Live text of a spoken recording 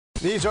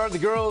These are the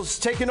girls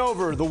taking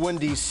over the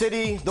Windy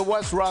City, the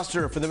West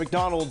roster for the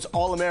McDonald's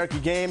All-America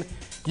game.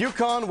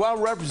 UConn well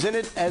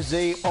represented, as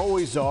they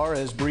always are,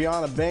 as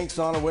Brianna Banks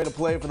on her way to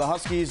play for the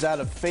Huskies out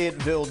of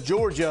Fayetteville,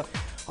 Georgia.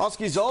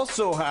 Huskies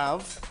also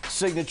have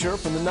signature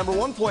from the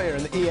 #1 player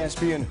in the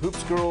ESPN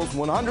Hoops Girls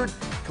 100,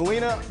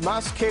 Kalina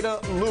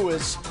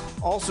Masqueda-Lewis,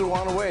 also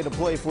on her way to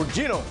play for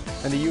Gino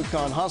and the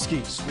UConn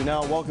Huskies. We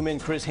now welcome in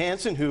Chris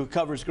Hansen, who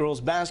covers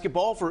girls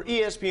basketball for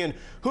ESPN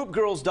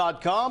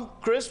HoopGirls.com.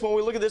 Chris, when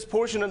we look at this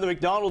portion of the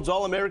McDonald's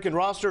All-American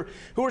roster,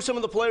 who are some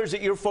of the players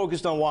that you're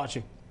focused on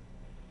watching?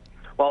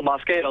 Well,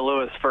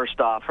 Masqueda-Lewis, first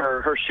off,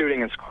 her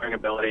shooting and scoring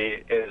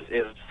ability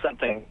is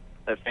something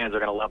that fans are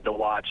going to love to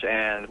watch,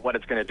 and what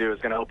it's going to do is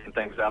going to open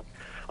things up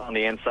on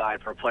the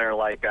inside for a player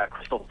like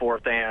Crystal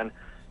Forthan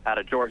out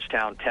of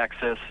Georgetown,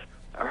 Texas.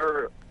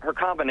 Her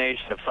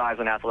combination of size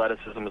and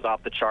athleticism is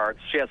off the charts.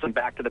 She has some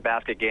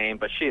back-to-the-basket game,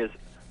 but she is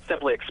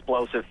simply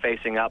explosive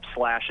facing up,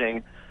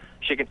 slashing.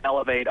 She can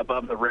elevate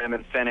above the rim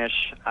and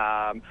finish.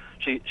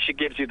 She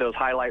gives you those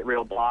highlight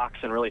reel blocks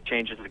and really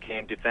changes the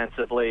game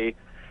defensively.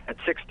 At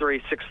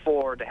 6'3",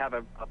 6'4", to have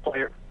a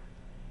player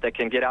that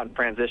can get out in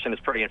transition is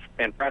pretty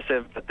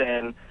impressive. But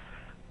then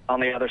on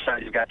the other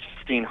side, you've got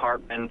Justine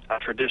Hartman, a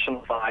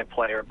traditional 5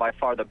 player, by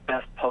far the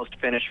best post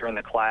finisher in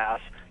the class.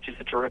 She's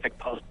a terrific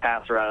post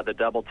passer out of the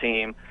double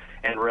team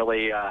and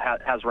really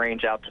has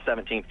range out to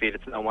 17 feet.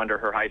 It's no wonder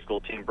her high school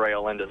team, Brea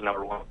Olinda's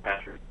 #1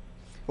 passer.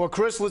 Well,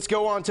 Chris, let's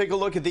go on and take a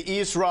look at the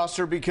East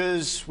roster,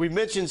 because we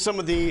mentioned some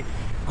of the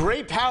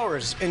great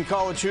powers in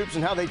college hoops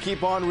and how they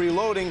keep on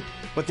reloading.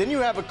 But then you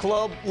have a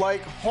club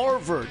like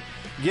Harvard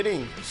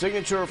getting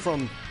signature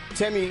from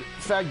Tammy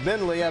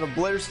Fagbenley out of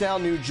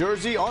Blairstown, New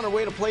Jersey, on her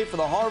way to play for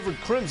the Harvard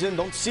Crimson.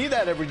 Don't see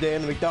that every day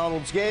in the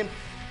McDonald's game.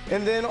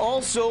 And then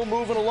also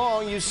moving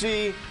along, you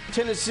see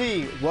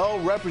Tennessee well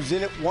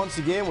represented once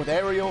again with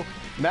Ariel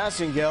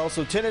Massengale.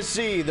 So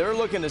Tennessee, they're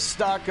looking to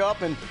stock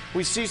up, and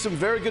we see some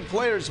very good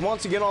players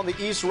once again on the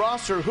East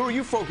roster. Who are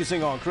you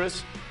focusing on,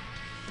 Chris?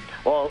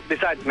 Well,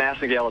 besides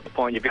Massengale at the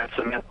point, you've got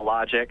Samantha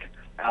Logic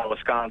out of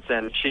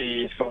Wisconsin.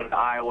 She's going to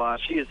Iowa.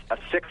 She's a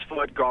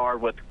 6-foot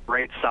guard with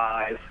great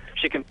size.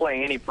 She can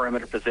play any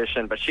perimeter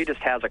position, but she just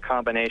has a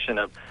combination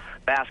of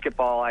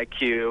basketball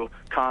IQ,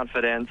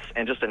 confidence,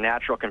 and just a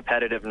natural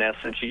competitiveness,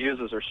 and she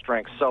uses her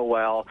strength so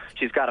well.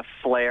 She's got a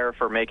flair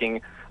for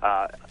making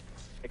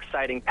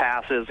exciting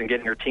passes and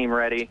getting her team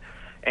ready.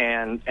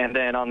 And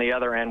then on the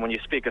other end, when you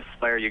speak of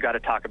flair, you got to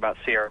talk about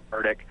Cierra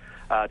Burdick,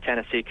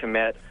 Tennessee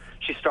commit.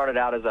 She started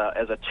out as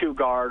a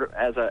 2-guard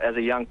as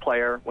a young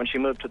player. When she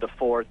moved to the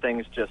 4,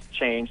 things just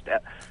changed.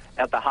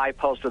 At the high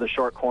post or the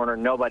short corner,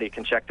 nobody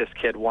can check this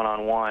kid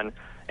one-on-one,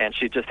 and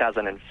she just has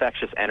an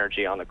infectious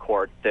energy on the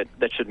court that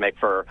should make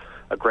for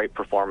a great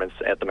performance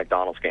at the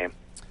McDonald's game.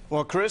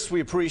 Well, Chris, we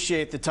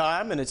appreciate the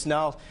time, and it's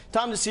now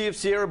time to see if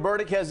Cierra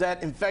Burdick has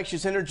that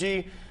infectious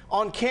energy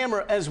on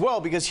camera as well,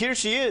 because here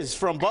she is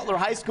from Butler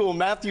High School in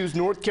Matthews,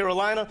 North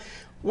Carolina.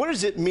 What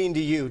does it mean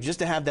to you just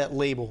to have that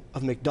label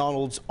of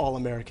McDonald's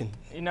All-American?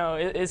 You know,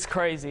 it's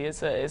crazy.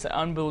 It's an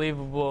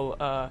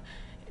unbelievable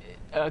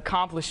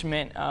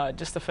accomplishment.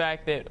 Just the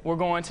fact that we're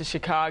going to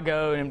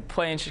Chicago and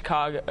playing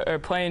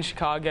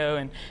Chicago,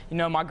 and you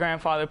know, my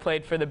grandfather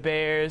played for the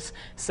Bears,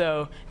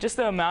 so just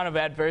the amount of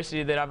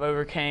adversity that I've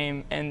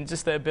overcame and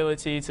just the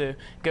ability to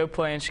go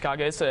play in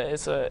Chicago, it's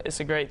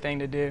a great thing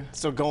to do.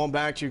 So going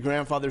back to your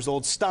grandfather's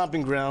old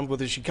stomping ground with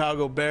the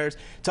Chicago Bears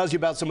tells you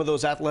about some of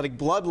those athletic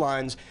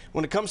bloodlines.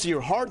 When it comes to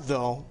your heart,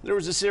 though, there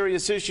was a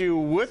serious issue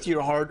with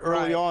your heart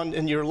early on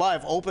in your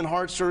life. Open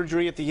heart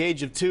surgery at the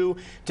age of 2.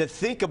 To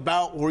think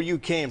about where you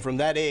came from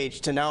that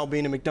age to now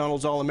being a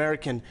McDonald's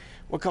All-American,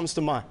 what comes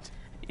to mind?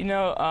 You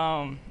know,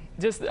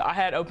 I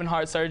had open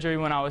heart surgery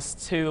when I was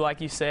 2,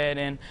 like you said,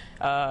 and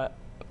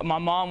my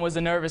mom was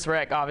a nervous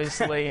wreck,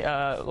 obviously.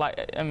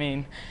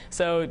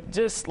 So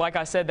just like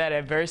I said, that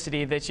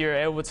adversity that you're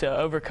able to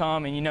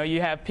overcome, and you know,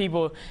 you have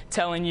people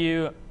telling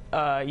you,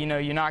 you know,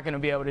 you're not going to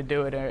be able to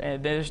do it.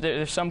 And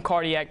there's some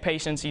cardiac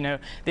patients, you know,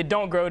 that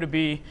don't grow to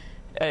be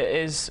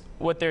is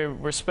what they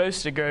were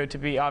supposed to grow to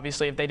be,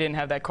 obviously, if they didn't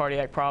have that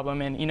cardiac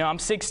problem. And you know, I'm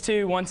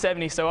 6'2",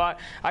 170, so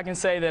I can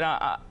say that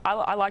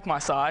I like my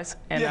size,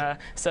 and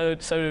so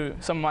some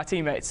of my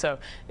teammates. So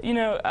you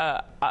know,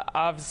 I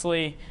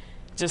obviously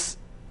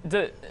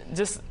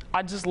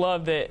I just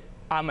love that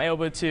I'm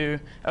able to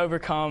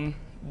overcome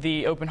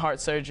the open heart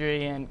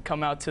surgery and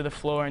come out to the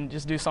floor and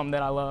just do something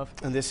that I love.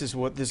 And this is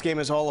what this game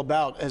is all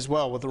about as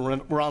well, with the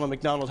Ronald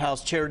McDonald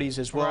House Charities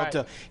as well,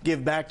 to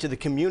give back to the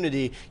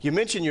community. You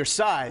mentioned your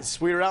size.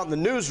 We were out in the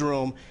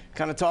newsroom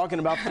kind of talking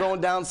about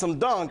throwing down some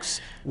dunks.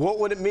 What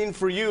would it mean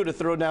for you to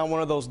throw down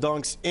one of those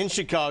dunks in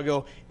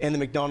Chicago in the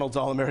McDonald's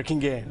All-American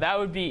game? That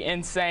would be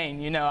insane.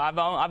 You know, I've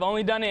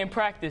only done it in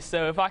practice,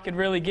 so if I could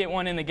really get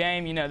one in the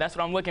game, you know, that's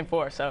what I'm looking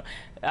for. So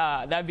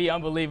that'd be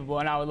unbelievable,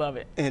 and I would love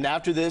it. And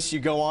after this, you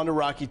go on to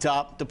Rocky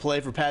Top to play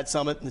for Pat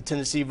Summitt and the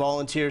Tennessee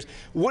Volunteers.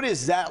 What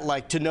is that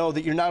like, to know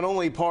that you're not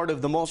only part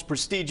of the most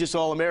prestigious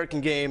All-American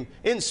game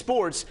in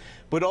sports,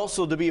 but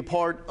also to be a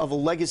part of a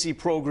legacy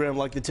program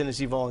like the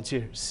Tennessee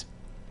Volunteers?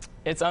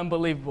 It's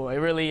unbelievable. It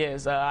really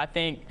is. I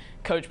think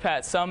Coach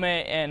Pat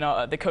Summitt and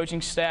the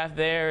coaching staff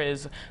there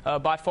is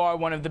by far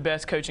one of the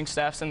best coaching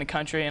staffs in the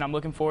country, and I'm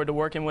looking forward to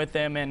working with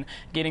them and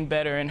getting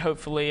better and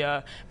hopefully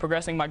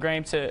progressing my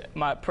game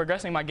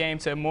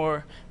to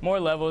more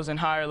levels and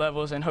higher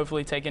levels, and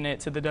hopefully taking it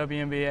to the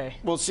WNBA.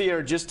 Well,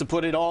 Cierra, just to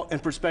put it all in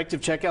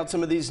perspective, check out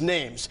some of these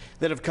names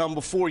that have come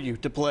before you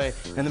to play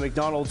in the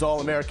McDonald's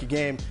All-America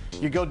game.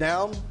 You go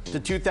down to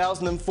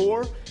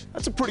 2004.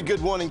 That's a pretty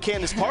good one in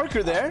Candace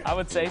Parker there. I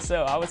would say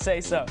so. I would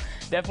say so.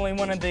 Definitely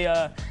one of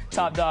the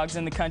top dogs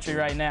in the country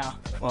right now.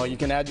 Well, you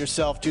can add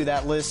yourself to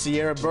that list.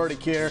 Cierra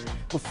Burdick here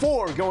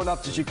before going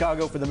up to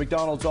Chicago for the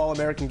McDonald's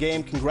All-American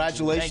game.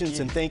 Congratulations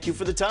and thank you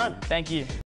for the time. Thank you.